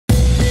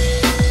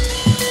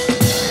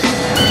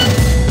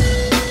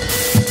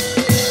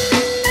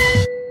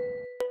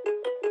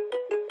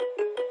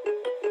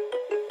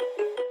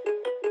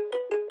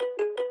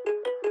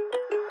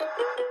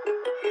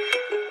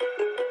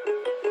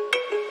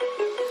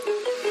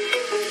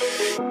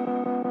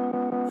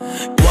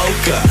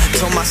vodka.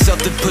 Told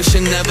myself to push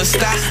and never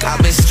stop.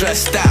 I've been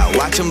stressed out,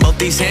 watching both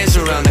these hands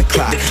around the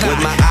clock.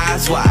 With my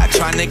eyes wide,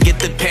 trying to get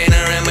the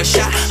panorama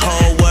shot.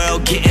 Whole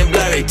world getting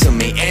blurry to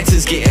me,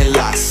 answers getting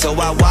lost. So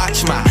I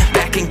watch my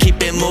back and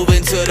keep it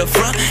moving to the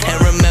front.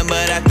 And remember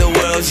that the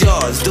world's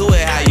yours, do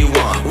it how you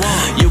want.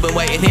 You've been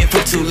waiting here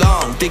for too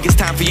long, think it's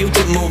time for you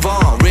to move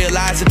on.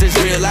 Realize that there's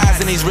real lies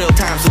in these real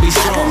times, so be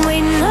strong. I've been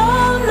waiting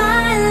all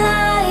my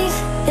life,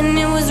 and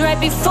it was right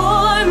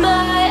before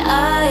my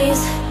eyes.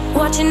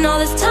 Watching all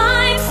this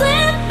time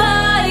slip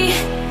by,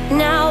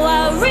 now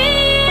I realize.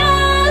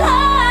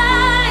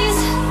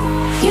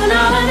 You know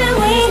I've been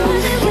waiting,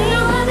 you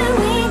know I've been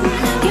waiting,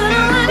 you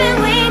know I've been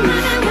waiting,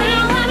 you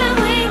know I've been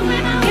waiting,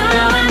 you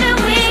know I've been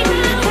waiting,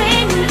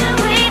 waiting,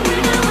 waiting,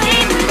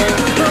 waiting.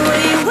 But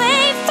will you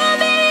wait for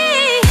me?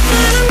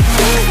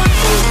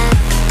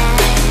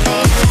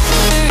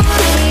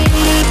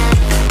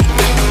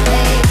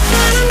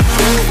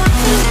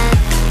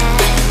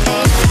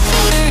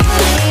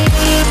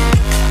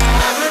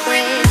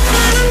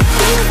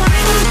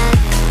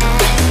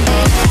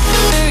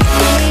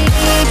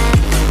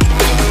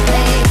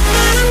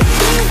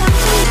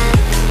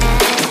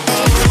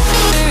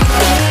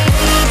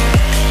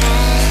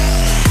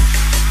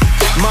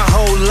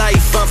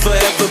 I'm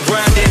forever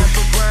grinding,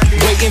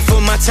 waiting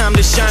for my time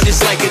to shine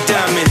just like a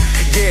diamond.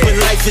 When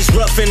life is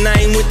rough and I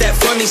ain't with that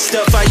funny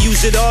stuff, I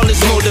use it all as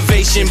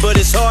motivation, but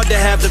it's hard to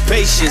have the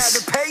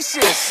patience.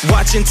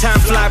 Watching time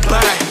fly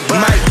by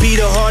might be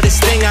the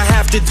hardest thing I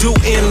have to do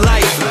in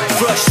life.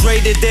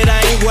 Frustrated that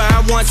I ain't where I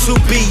want to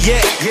be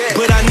yet,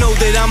 but I know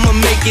that I'ma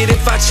make it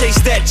if I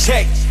chase that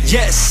check.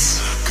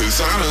 Yes.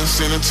 Cause I done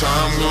seen the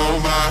time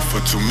go by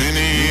for too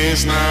many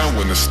years now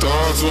when the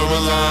stars were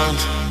aligned.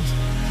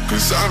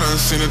 Cause I done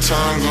seen the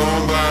time go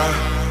by.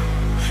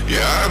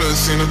 Yeah, I done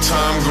seen the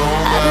time go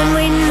by. I've been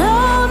waiting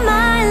all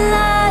my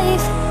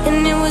life,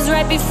 and it was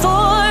right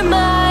before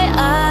my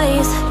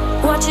eyes.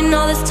 Watching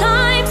all this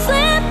time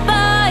slip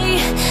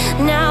by,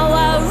 now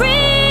I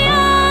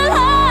realize.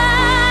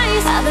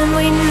 I've been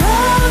waiting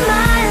all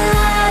my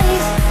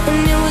life,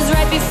 and it was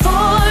right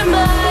before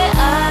my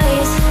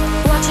eyes.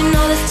 Watching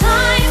all this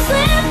time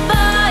slip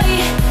by,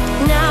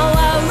 now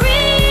I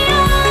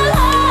realize.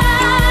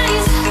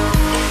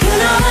 You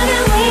know I've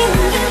been waiting,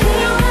 you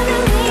know I've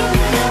been waiting,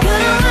 you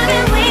know I've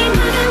been waiting,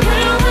 you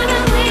know I've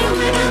been waiting,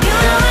 you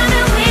know I've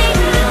been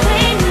waiting,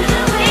 waiting,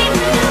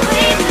 waiting,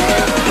 waiting.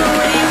 But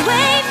will you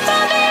wait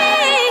for me?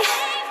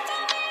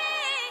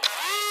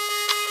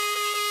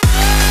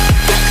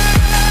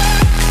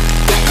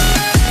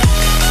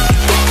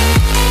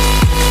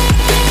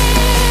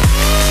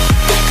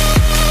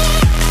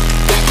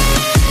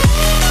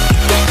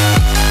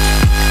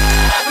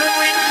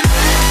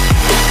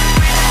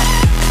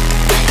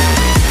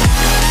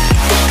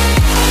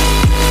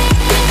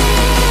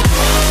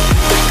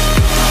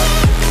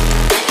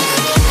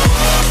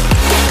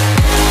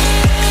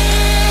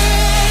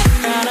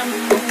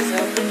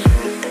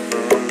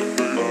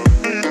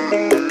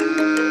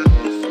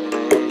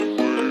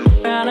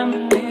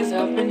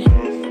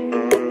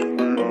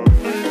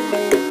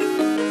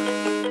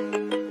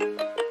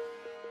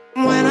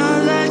 When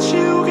I let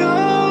you go,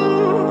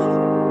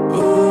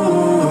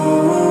 ooh,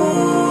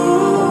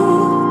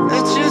 I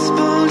just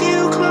pull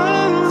you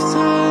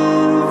closer.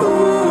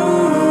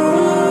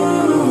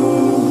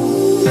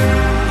 Ooh.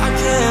 I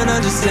can't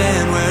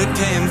understand where it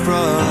came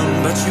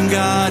from, but you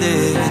got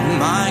it,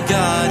 I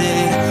got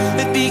it.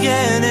 It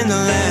began in the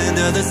land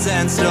of the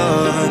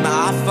sandstorm.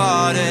 I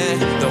fought it,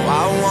 though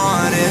I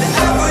wanted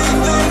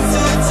everything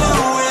to do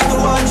with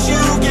what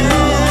you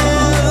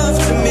give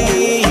to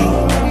me.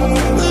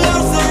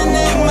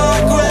 Loosening my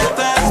grip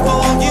as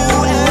pulled you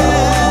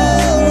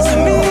into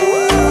me.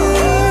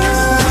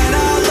 When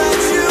I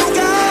let you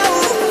go,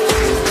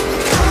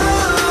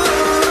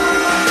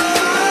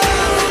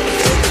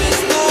 it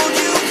just pulled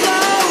you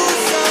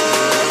closer.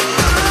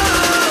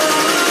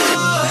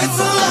 It's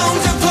a long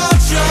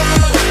departure.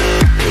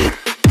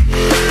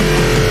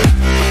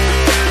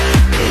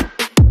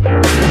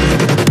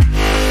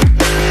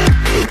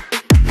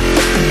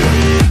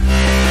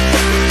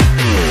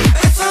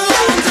 It's a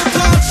long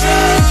departure.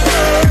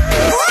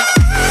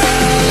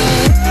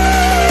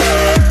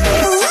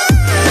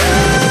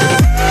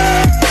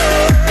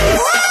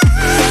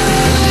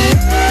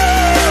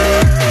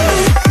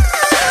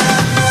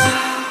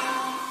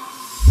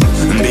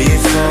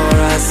 Before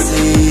I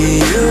see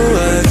you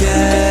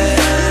again,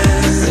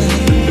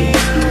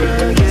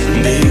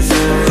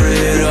 before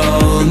it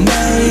all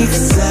makes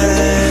sense,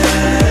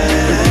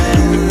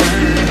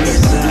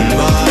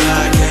 but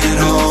I can't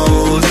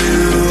hold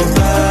you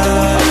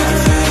back.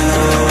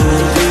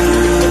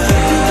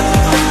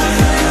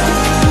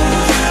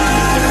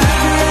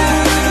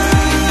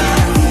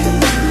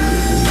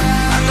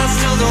 And I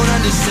still don't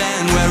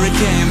understand where it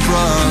came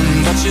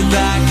from, but you're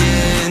back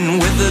in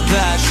with the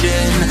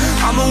passion.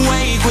 I'm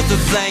awake with the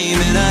flame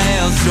in a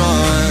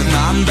hailstorm.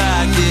 I'm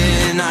back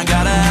in, I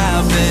gotta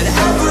have it.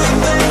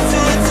 Everything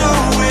to do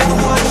with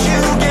what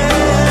you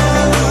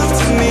give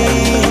to me.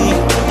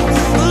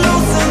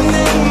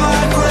 Loosening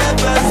my grip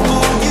as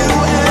pull you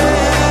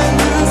in.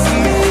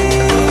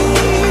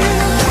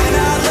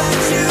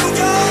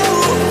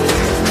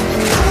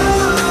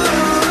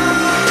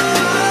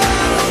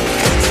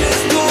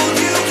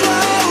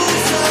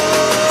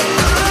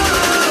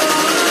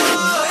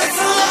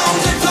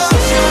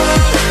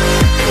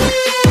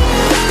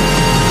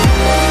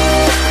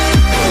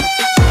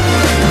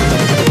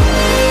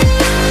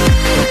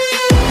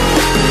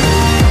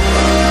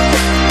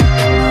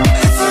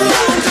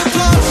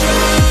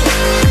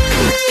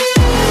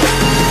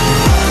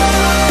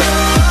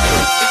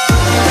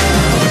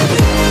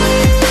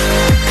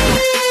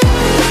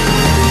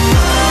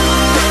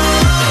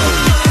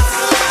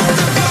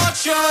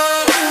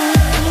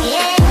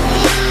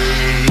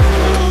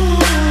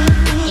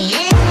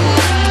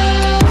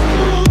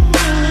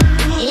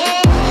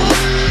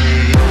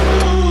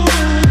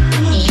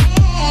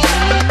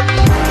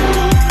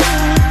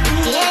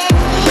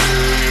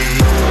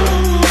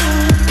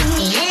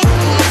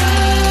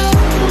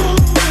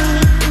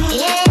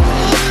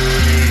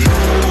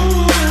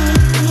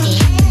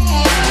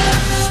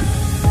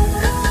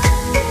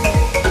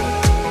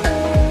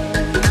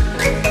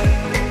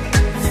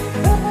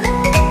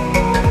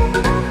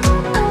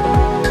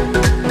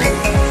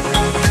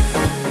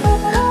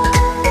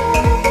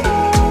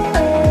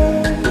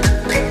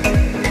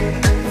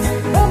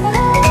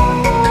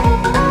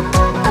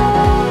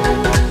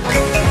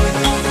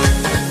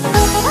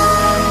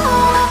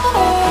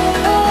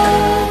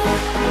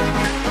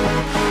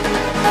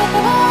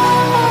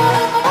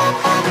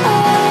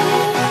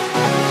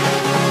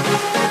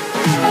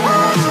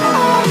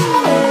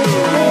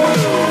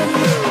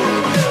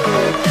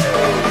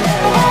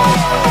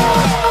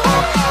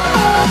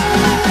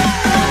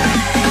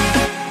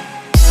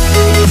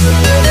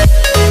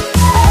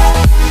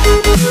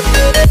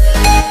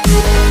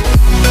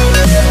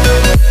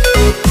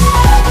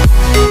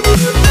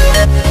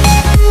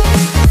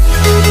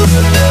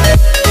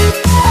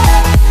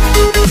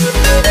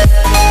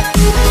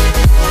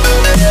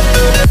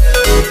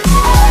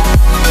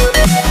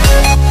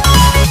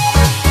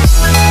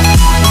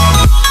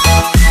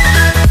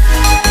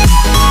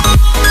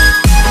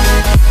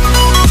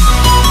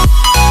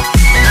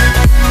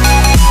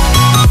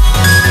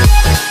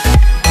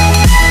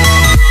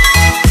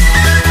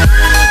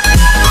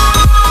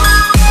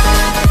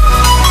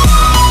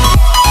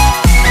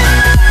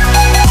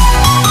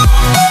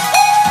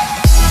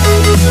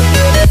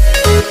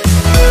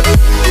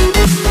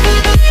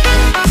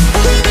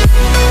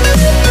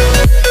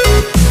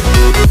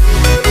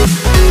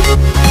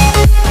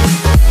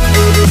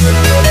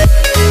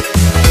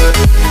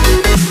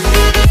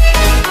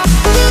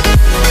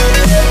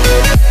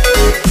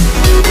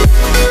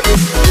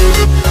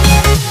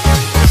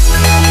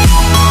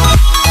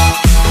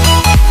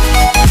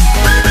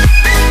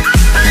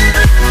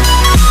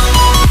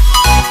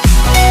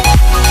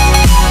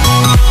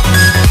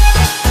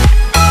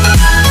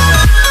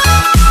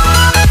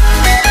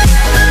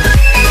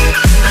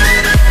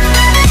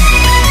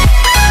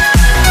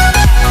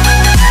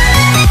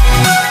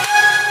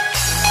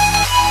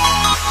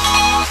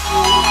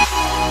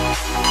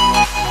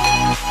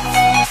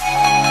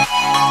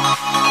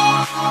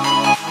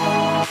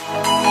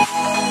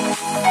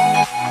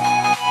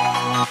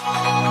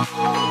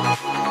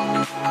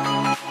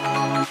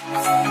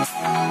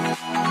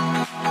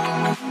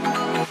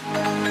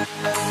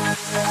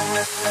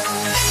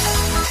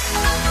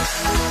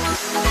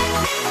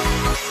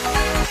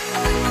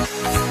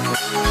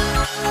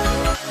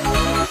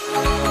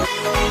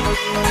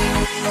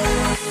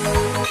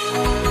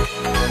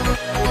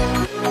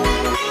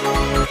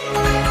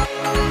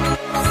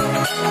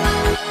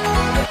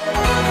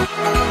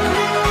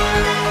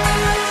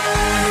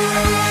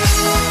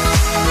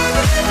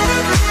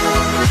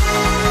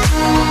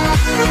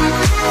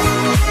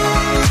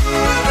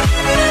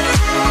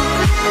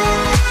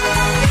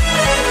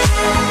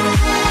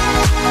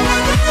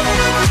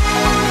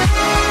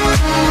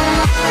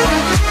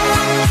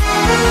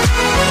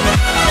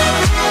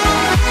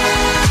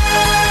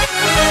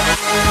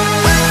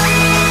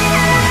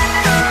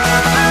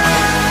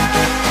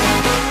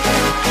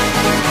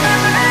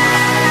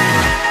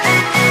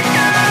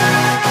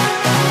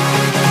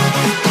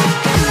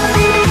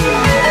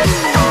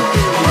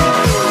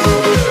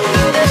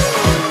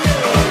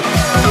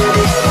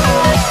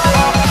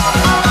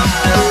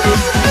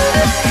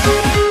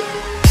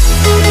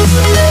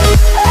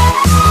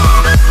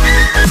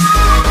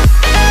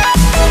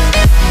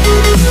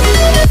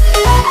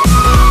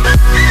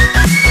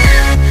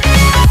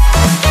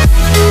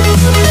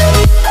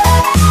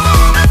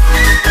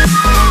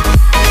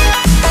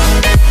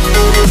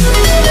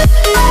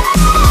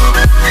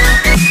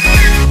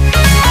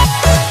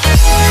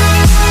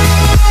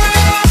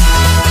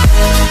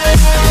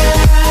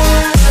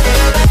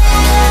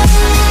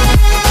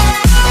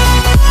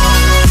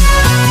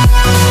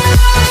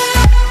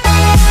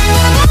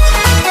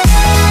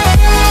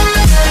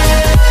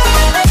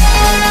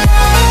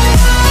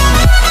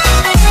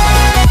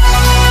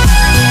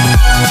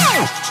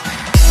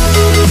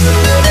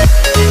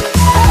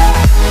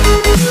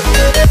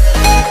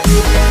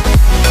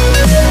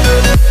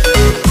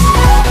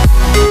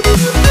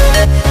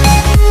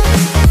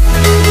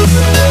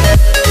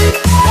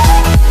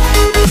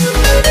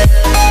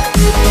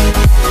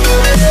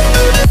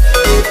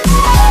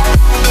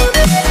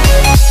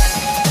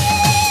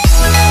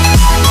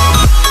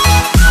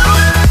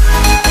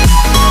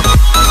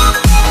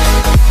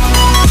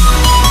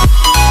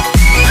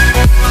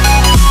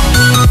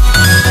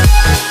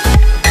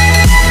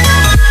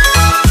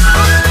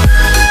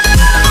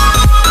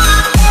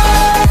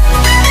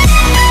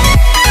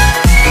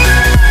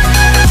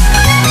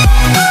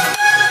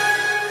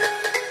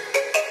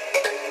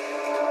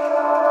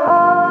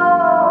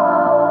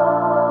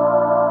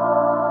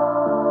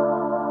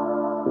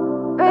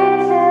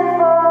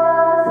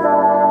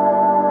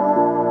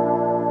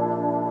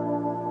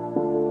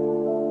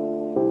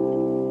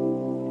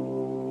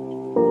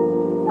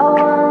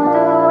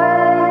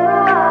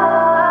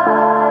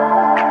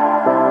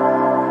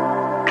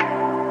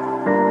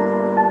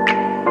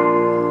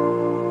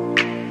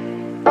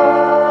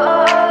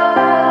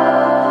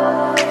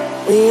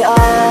 We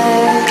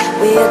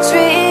are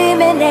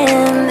dreaming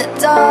in the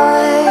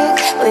dark.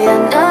 We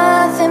are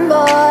nothing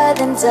more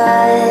than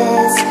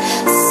dust.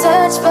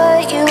 Search for